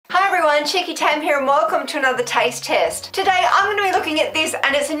everyone, Cheeky Tam here and welcome to another taste test. Today I'm going to be looking at this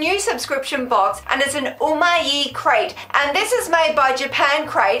and it's a new subscription box and it's an Umai crate and this is made by Japan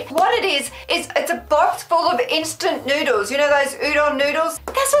Crate. What it is it's a box full of instant noodles. You know those udon noodles?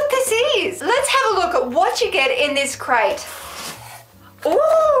 That's what this is. Let's have a look at what you get in this crate.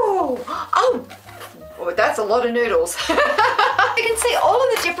 Ooh! Oh, that's a lot of noodles. You can see all of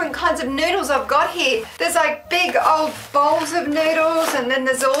the different kinds of noodles I've got here. There's like big old bowls of noodles and then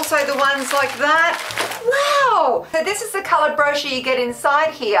there's also the ones like that. Wow! So this is the coloured brochure you get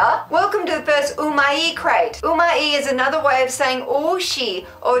inside here. Welcome to the first Umai crate. Umai is another way of saying oishi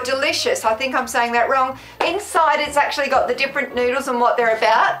or delicious. I think I'm saying that wrong. Inside it's actually got the different noodles and what they're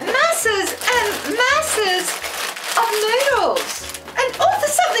about. Masses and masses of noodles. And oh,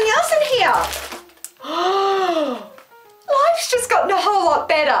 there's something else in here. Life's just gotten a whole lot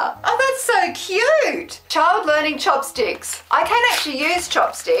better. Oh, that's so cute. Child learning chopsticks. I can actually use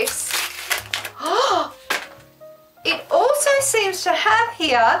chopsticks. It also seems to have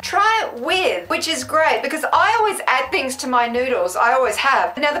here, try it with, which is great because I always add things to my noodles. I always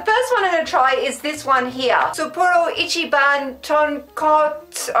have. Now the first one I'm going to try is this one here. Sapporo Ichiban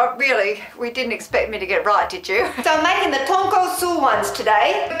Tonkotsu. Oh really? We didn't expect me to get it right, did you? So I'm making the tonkotsu ones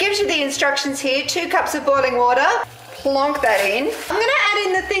today. It gives you the instructions here. 2 cups of boiling water. Plonk that in. I'm going to add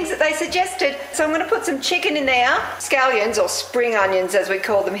in the things that they suggested. So I'm going to put some chicken in there, scallions or spring onions as we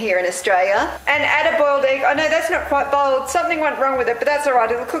call them here in Australia, and add a boiled egg. I know that's not quite boiled. Something went wrong with it, but that's all right.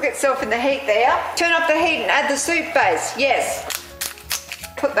 It'll cook itself in the heat there. Turn off the heat and add the soup base. Yes.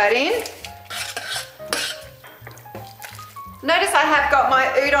 Put that in. Notice I have got my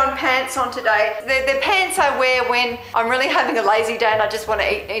udon pants on today. They're pants I wear when I'm really having a lazy day and I just want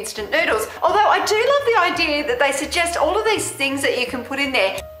to eat instant noodles. Although I do love the idea that they suggest all of these things that you can put in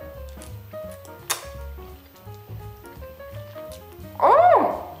there.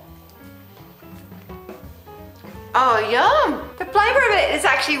 Oh, yum. The flavour of it is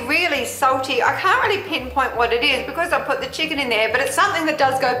actually really salty. I can't really pinpoint what it is because I put the chicken in there, but it's something that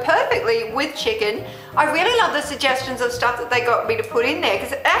does go perfectly with chicken. I really love the suggestions of stuff that they got me to put in there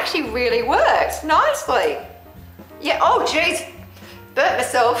because it actually really works nicely. Yeah, oh geez, burnt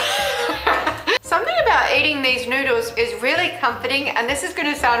myself. Something about eating these noodles is really comforting, and this is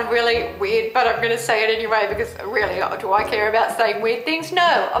going to sound really weird, but I'm going to say it anyway because really, do I care about saying weird things?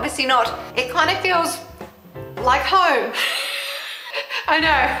 No, obviously not. It kind of feels like home. I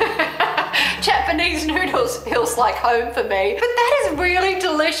know. Japanese noodles feels like home for me. But that is really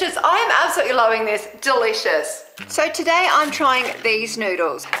delicious. I am absolutely loving this. Delicious. So today I'm trying these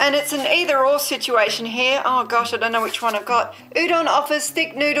noodles. And it's an either or situation here. Oh gosh, I don't know which one I've got. Udon offers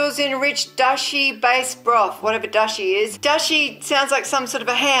thick noodles in rich dashi based broth. Whatever dashi is. Dashi sounds like some sort of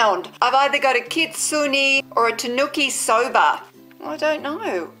a hound. I've either got a kitsune or a tanuki soba. I don't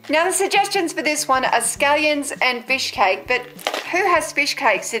know. Now the suggestions for this one are scallions and fish cake, but who has fish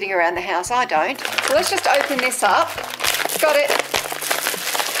cake sitting around the house? I don't. So let's just open this up. Got it.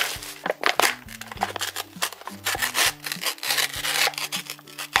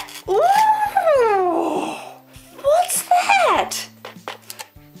 Ooh! What's that?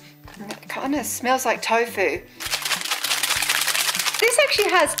 It kind of smells like tofu. This actually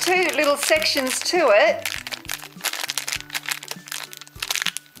has 2 little sections to it.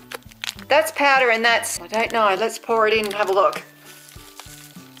 That's powder and that's, I don't know, let's pour it in and have a look.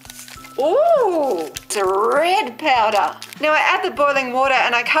 Ooh, it's a red powder. Now I add the boiling water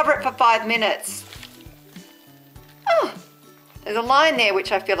and I cover it for 5 minutes. Oh, there's a line there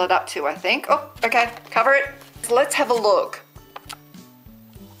which I fill it up to, I think. Oh, okay, cover it. So let's have a look.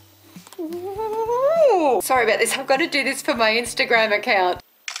 Ooh. Sorry about this, I've got to do this for my Instagram account.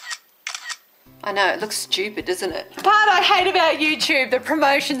 I know, it looks stupid, doesn't it? The part I hate about YouTube, the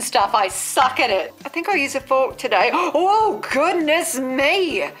promotion stuff, I suck at it. I think I'll use a fork today. Oh, goodness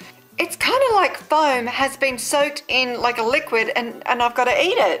me. It's kind of like foam has been soaked in like a liquid and I've got to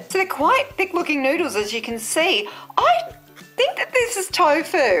eat it. So they're quite thick looking noodles as you can see. I think that this is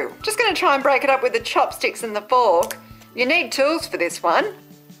tofu. Just going to try and break it up with the chopsticks and the fork. You need tools for this one.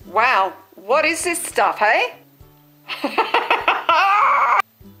 Wow, what is this stuff, hey?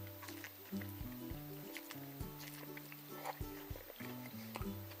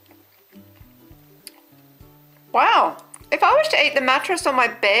 Wow, if I was to eat the mattress on my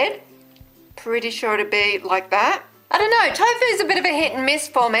bed, pretty sure it'd be like that. I don't know, tofu is a bit of a hit and miss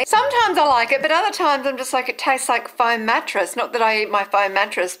for me. Sometimes I like it, but other times I'm just like, it tastes like foam mattress. Not that I eat my foam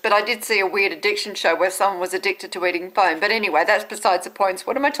mattress, but I did see a weird addiction show where someone was addicted to eating foam. But anyway, that's besides the point.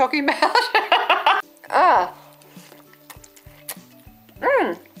 What am I talking about?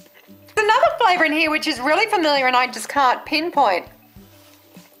 There's another flavour in here which is really familiar and I just can't pinpoint.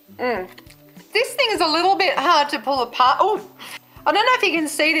 This thing is a little bit hard to pull apart. Oh, I don't know if you can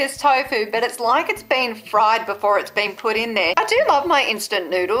see this tofu, but it's like it's been fried before it's been put in there. I do love my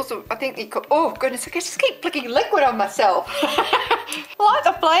instant noodles. I think you could, oh goodness, I just keep flicking liquid on myself. I like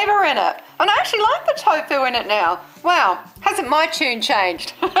the flavour in it. And I actually like the tofu in it now. Wow, hasn't my tune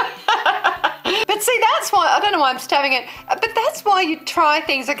changed? But see, that's why, I don't know why I'm stabbing it, but that's why you try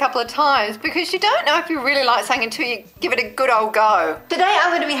things a couple of times, because you don't know if you really like something until you give it a good old go. Today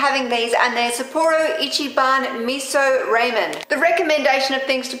I'm going to be having these, and they're Sapporo Ichiban Miso Ramen. The recommendation of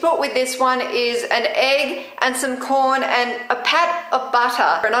things to put with this one is an egg and some corn and a pat of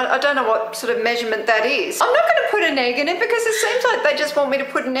butter. And I don't know what sort of measurement that is. I'm not going to put an egg in it because it seems like they just want me to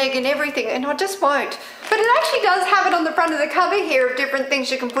put an egg in everything, and I just won't. But it actually does have it on the front of the cover here of different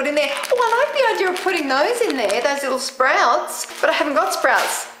things you can put in there. Oh, I like the idea of putting those in there, those little sprouts. But I haven't got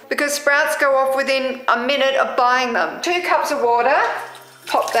sprouts because sprouts go off within a minute of buying them. 2 cups of water,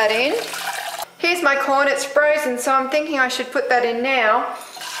 pop that in. Here's my corn, it's frozen, so I'm thinking I should put that in now.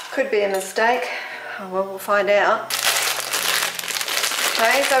 Could be a mistake. Oh, well, we'll find out.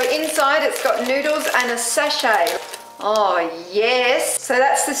 Okay, so inside it's got noodles and a sachet. Oh yes, so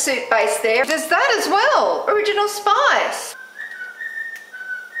that's the soup base there. There's that as well, original spice.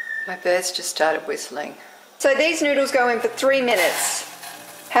 My birds just started whistling. So these noodles go in for 3 minutes.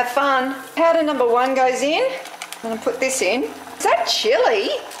 Have fun. Powder number 1 goes in. I'm gonna put this in. Is that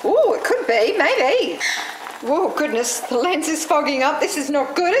chili? Oh, it could be, maybe. Oh goodness, the lens is fogging up. This is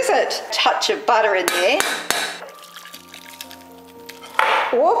not good, is it? Touch of butter in there.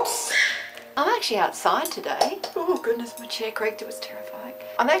 Whoops. I'm actually outside today. Oh goodness, my chair creaked, it was terrifying.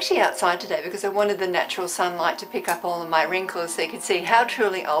 I'm actually outside today because I wanted the natural sunlight to pick up all of my wrinkles so you could see how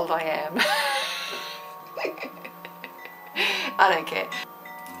truly old I am. I don't care.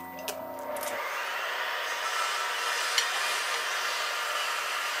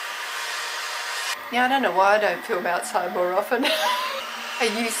 Yeah, I don't know why I don't film outside more often.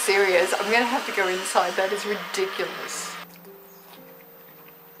 Are you serious? I'm gonna have to go inside, that is ridiculous.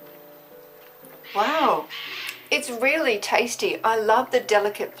 Wow, it's really tasty. I love the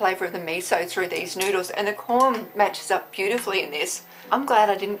delicate flavour of the miso through these noodles, and the corn matches up beautifully in this. I'm glad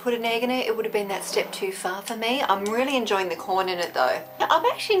I didn't put an egg in it. It would have been that step too far for me. I'm really enjoying the corn in it though. I've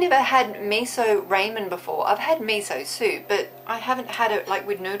actually never had miso ramen before. I've had miso soup, but I haven't had it like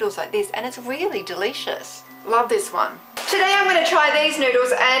with noodles like this, and it's really delicious. Love this one. Today I'm going to try these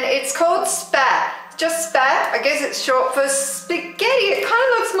noodles, and it's called spat. Just spat, I guess it's short for spaghetti. It kind of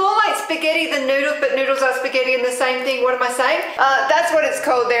looks more like spaghetti than noodles, but noodles are spaghetti and the same thing. What am I saying? That's what it's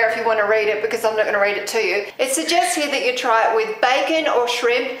called there if you want to read it, because I'm not going to read it to you. It suggests here that you try it with bacon or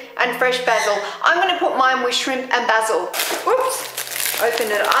shrimp and fresh basil. I'm going to put mine with shrimp and basil. Oops, open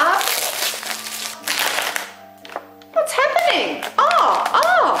it up. What's happening?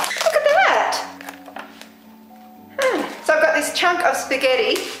 Oh, look at that. So I've got this chunk of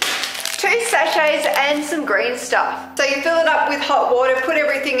spaghetti, 2 sachets and some green stuff. So you fill it up with hot water, put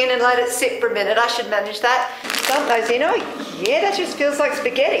everything in and let it sit for a minute. I should manage that. Dump those in. Oh yeah, that just feels like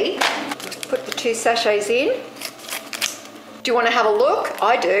spaghetti. Put the 2 sachets in. Do you want to have a look?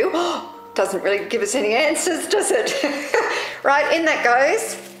 I do. Doesn't really give us any answers, does it? Right, in that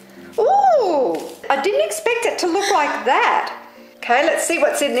goes. Ooh, I didn't expect it to look like that. Okay, let's see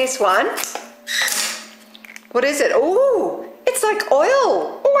what's in this one. What is it? Ooh, it's like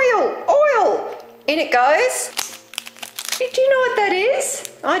oil. In it goes. Do you know what that is?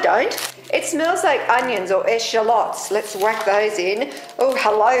 I don't. It smells like onions or eschalots. Let's whack those in. Oh,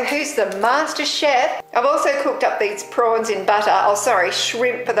 hello, who's the master chef? I've also cooked up these prawns in butter. Oh, sorry,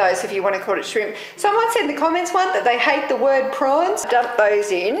 shrimp for those if you want to call it shrimp. Someone said in the comments once that they hate the word prawns. Dump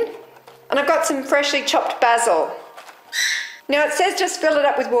those in. And I've got some freshly chopped basil. Now it says just fill it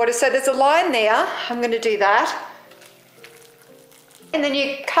up with water, so there's a line there. I'm going to do that. And then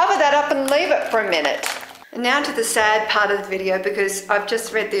you cover that up and leave it for a minute. And now to the sad part of the video, because I've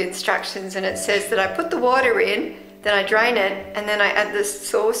just read the instructions and it says that I put the water in, then I drain it, and then I add the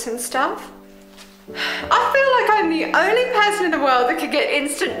sauce and stuff. I feel like I'm the only person in the world that could get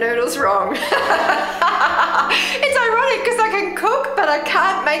instant noodles wrong. It's ironic because I can cook, but I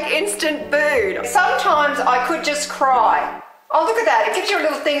can't make instant food. Sometimes I could just cry. Oh, look at that. It gives you a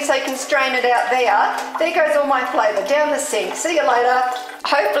little thing so you can strain it out there. There goes all my flavour down the sink. See you later.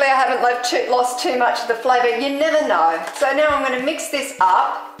 Hopefully I haven't lost too much of the flavour. You never know. So now I'm going to mix this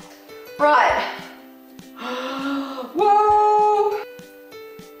up. Right. Whoa.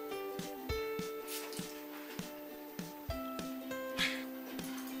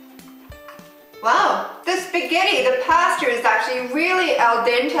 Wow, the spaghetti, the pasta is actually really al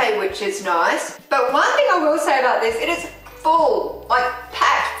dente, which is nice. But one thing I will say about this, it is full, like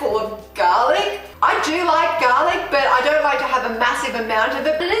packed full massive amount of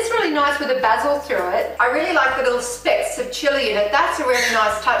it, but it is really nice with the basil through it. I really like the little specks of chili in it. That's a really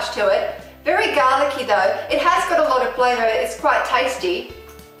nice touch to it. Very garlicky though. It has got a lot of flavour. It's quite tasty.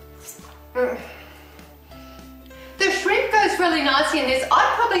 The shrimp goes really nicely in this.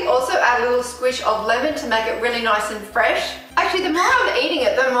 I'd probably also add a little squish of lemon to make it really nice and fresh. Actually, the more I'm eating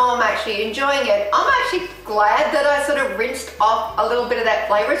it, the more I'm actually enjoying it. I'm actually glad that I sort of rinsed off a little bit of that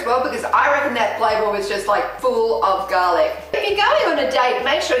flavour as well, because I reckon that flavour was just like full of garlic. If you're going on a date,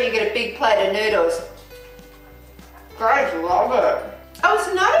 make sure you get a big plate of noodles. Graze, love it. I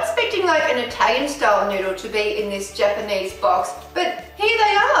was not expecting like an Italian style noodle to be in this Japanese box, but here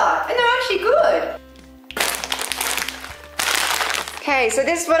they are, and they're actually good. Okay, so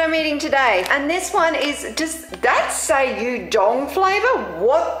this is what I'm eating today, and this one is just, that's a udon flavour?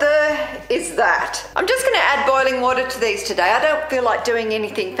 What the is that? I'm just going to add boiling water to these today. I don't feel like doing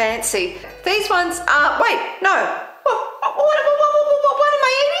anything fancy. These ones are, wait, no. What am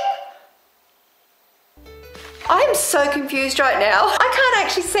I eating? I'm so confused right now. I can't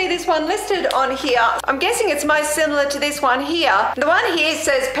actually see this one listed on here. I'm guessing it's most similar to this one here. The one here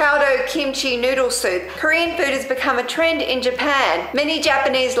says powder kimchi noodle soup. Korean food has become a trend in Japan. Many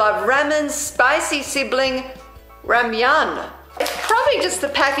Japanese love ramen's spicy sibling ramyun. It's probably just the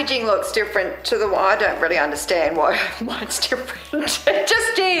packaging looks different to the one. I don't really understand why mine's different. It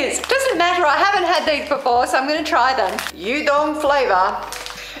just is. Doesn't matter. I haven't had these before, so I'm going to try them. Udon flavour.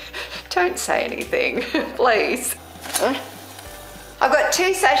 Don't say anything, please. I've got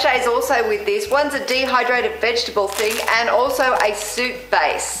 2 sachets also with this. One's a dehydrated vegetable thing and also a soup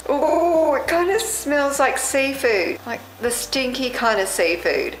base. Oh, it kind of smells like seafood, like the stinky kind of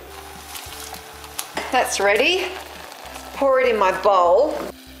seafood. That's ready. Pour it in my bowl.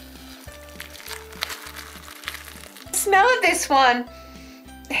 The smell of this one,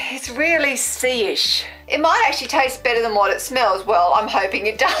 it's really sea-ish. It might actually taste better than what it smells. Well, I'm hoping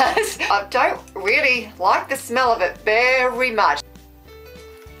it does. I don't really like the smell of it very much.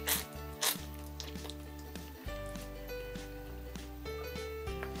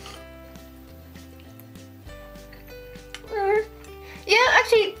 Yeah,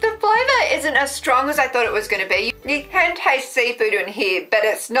 actually, the flavour isn't as strong as I thought it was going to be. You can taste seafood in here, but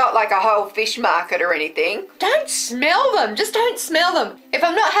it's not like a whole fish market or anything. Don't smell them. Just don't smell them. If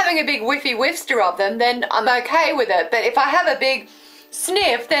I'm not having a big whiffy whiffster of them, then I'm okay with it. But if I have a big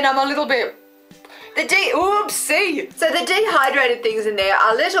sniff, then I'm a little bit... Oopsie! So the dehydrated things in there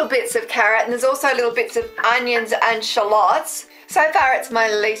are little bits of carrot, and there's also little bits of onions and shallots. So far it's my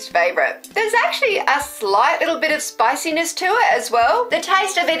least favourite. There's actually a slight little bit of spiciness to it as well. The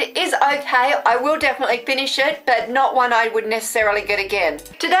taste of it is okay. I will definitely finish it, but not one I would necessarily get again.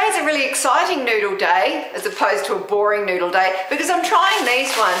 Today's a really exciting noodle day as opposed to a boring noodle day because I'm trying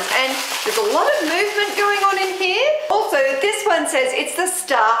these ones and there's a lot of movement going on in here. Also, this one says it's the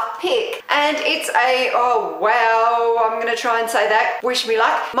star pick and it's a, oh wow, I'm going to try and say that. Wish me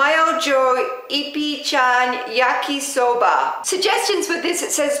luck. Mayojo Ipi-chan Yakisoba. Suggestions with this, it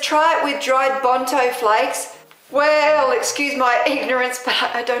says try it with dried bonto flakes. Well, excuse my ignorance, but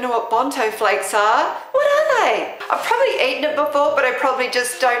I don't know what bonto flakes are. What are they? I've probably eaten it before, but I probably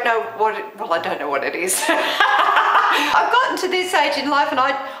just don't know what it, well, I don't know what it is. I've gotten to this age in life and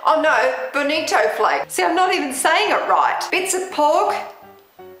oh no, bonito flake. See, I'm not even saying it right. Bits of pork.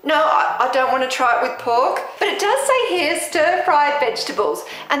 No, I don't want to try it with pork, but it does say here stir-fried vegetables,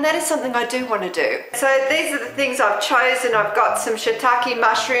 and that is something I do want to do. So these are the things I've chosen. I've got some shiitake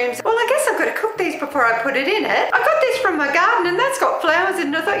mushrooms. Well, I guess I've got to cook these before I put it in it. I got this from my garden and that's got flowers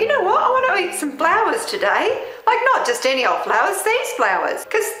in it. I thought, you know what, I want to eat some flowers today. Like not just any old flowers, these flowers,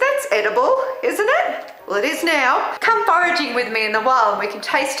 because that's edible, isn't it? Well, it is now. Come foraging with me in the wild and we can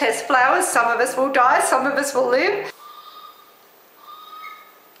taste test flowers. Some of us will die, some of us will live.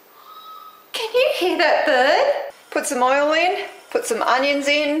 Can you hear that bird? Put some oil in, put some onions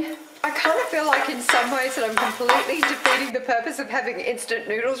in. I kind of feel like in some ways that I'm completely defeating the purpose of having instant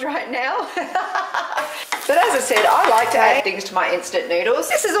noodles right now. But as I said, I like to add things to my instant noodles.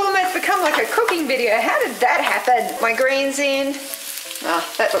 This has almost become like a cooking video. How did that happen? My greens in. Ah,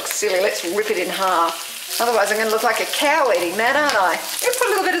 that looks silly. Let's rip it in half. Otherwise I'm going to look like a cow eating that, aren't I? Let's put a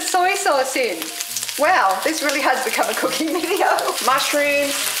little bit of soy sauce in. Wow, this really has become a cooking video.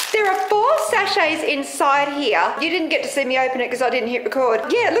 Mushrooms. There are 4 sachets inside here. You didn't get to see me open it because I didn't hit record.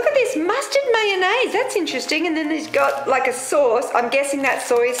 Yeah, look at this mustard mayonnaise. That's interesting. And then there's got like a sauce. I'm guessing that's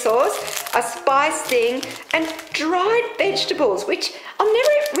soy sauce, a spice thing, and dried vegetables, which I'm never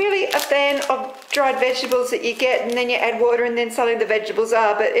really a fan of dried vegetables that you get, and then you add water and then suddenly the vegetables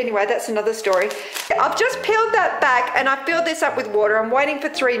are. But anyway, that's another story. I've just peeled that back and I filled this up with water. I'm waiting for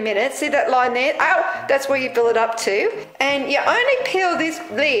 3 minutes. See that line there? Oh, that's where you fill it up to. And you only peel this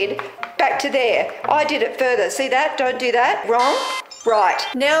lid back to there. I did it further. See that? Don't do that. Wrong. Right,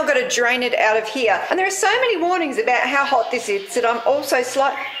 now I've got to drain it out of here. And there are so many warnings about how hot this is that I'm also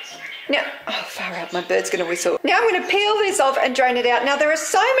Now, oh, far out, my bird's going to whistle. Now I'm going to peel this off and drain it out. Now there are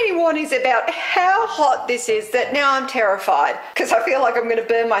so many warnings about how hot this is that now I'm terrified because I feel like I'm going to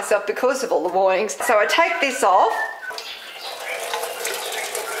burn myself because of all the warnings. So I take this off.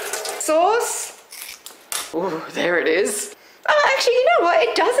 Sauce. Oh, there it is. Oh, actually, you know what?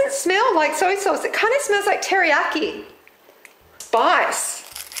 It doesn't smell like soy sauce. It kind of smells like teriyaki. Spice.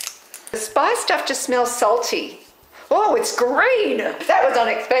 The spice stuff just smells salty. Oh, it's green. That was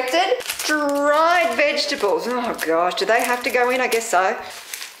unexpected. Dried vegetables. Oh gosh, do they have to go in? I guess so.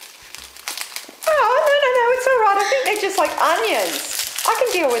 Oh, no, it's all right. I think they're just like onions. I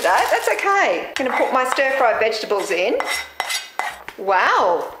can deal with that. That's okay. I'm going to put my stir-fried vegetables in.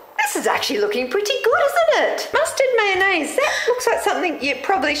 Wow. This is actually looking pretty good, isn't it? Mustard mayonnaise. That looks like something you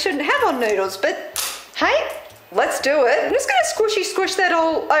probably shouldn't have on noodles, but hey, let's do it. I'm just going to squish that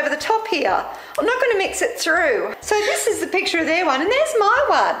all over the top here. I'm not going to mix it through. So this is the picture of their one, and there's my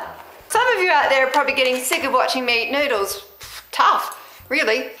one. Some of you out there are probably getting sick of watching me eat noodles. Tough,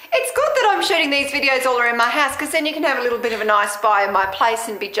 really. It's good that I'm shooting these videos all around my house because then you can have a little bit of a nice spy in my place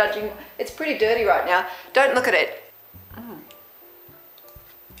and be judging. It's pretty dirty right now. Don't look at it.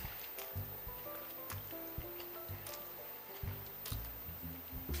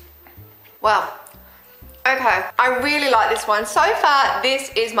 Wow. Okay, I really like this one. So far,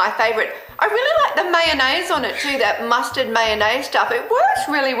 this is my favourite. I really like the mayonnaise on it too, that mustard mayonnaise stuff. It works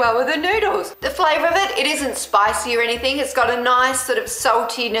really well with the noodles. The flavour of it, it isn't spicy or anything. It's got a nice sort of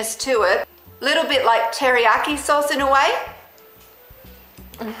saltiness to it. A little bit like teriyaki sauce in a way.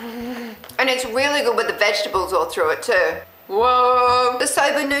 And it's really good with the vegetables all through it too. Whoa! The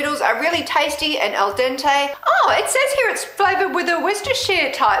soba noodles are really tasty and al dente. Oh, it says here it's flavoured with a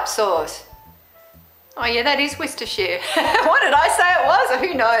Worcestershire type sauce. Oh yeah, that is Worcestershire. What did I say it was?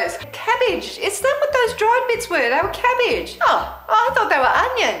 Who knows? Cabbage. Is that what those dried bits were? They were cabbage. Oh, I thought they were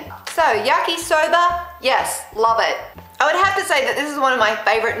onion. So, yakisoba, yes, love it. I would have to say that this is one of my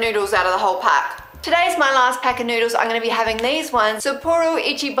favourite noodles out of the whole pack. Today's my last pack of noodles. I'm going to be having these ones, Sapporo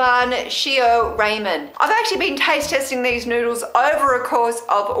Ichiban Shio Ramen. I've actually been taste testing these noodles over a course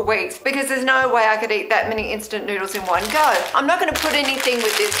of weeks because there's no way I could eat that many instant noodles in one go. I'm not going to put anything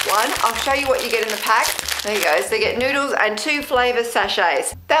with this one. I'll show you what you get in the pack. There you go. So they get noodles and 2 flavour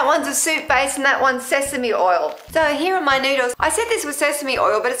sachets. That one's a soup base and that one's sesame oil. So here are my noodles. I said this was sesame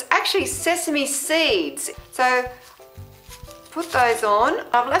oil, but it's actually sesame seeds. So put those on.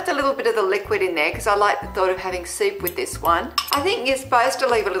 I've left a little bit of the liquid in there because I like the thought of having soup with this one. I think you're supposed to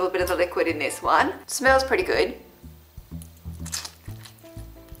leave a little bit of the liquid in this one. It smells pretty good.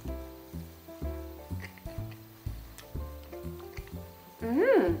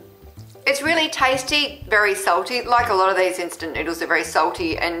 It's really tasty, very salty. Like a lot of these instant noodles, they're very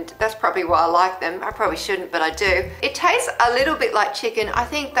salty, and that's probably why I like them. I probably shouldn't, but I do. It tastes a little bit like chicken. I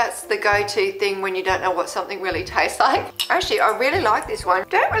think that's the go-to thing when you don't know what something really tastes like. Actually, I really like this one.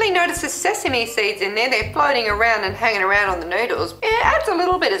 Don't really notice the sesame seeds in there. They're floating around and hanging around on the noodles. It adds a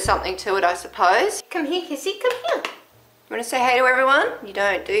little bit of something to it, I suppose. Come here, Kissy, come here. You want to say hey to everyone? You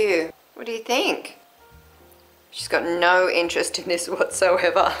don't, do you? What do you think? She's got no interest in this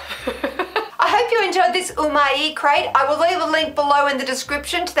whatsoever. I hope you enjoyed this Umai crate. I will leave a link below in the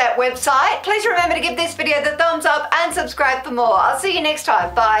description to that website. Please remember to give this video the thumbs up and subscribe for more. I'll see you next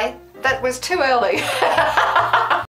time. Bye. That was too early.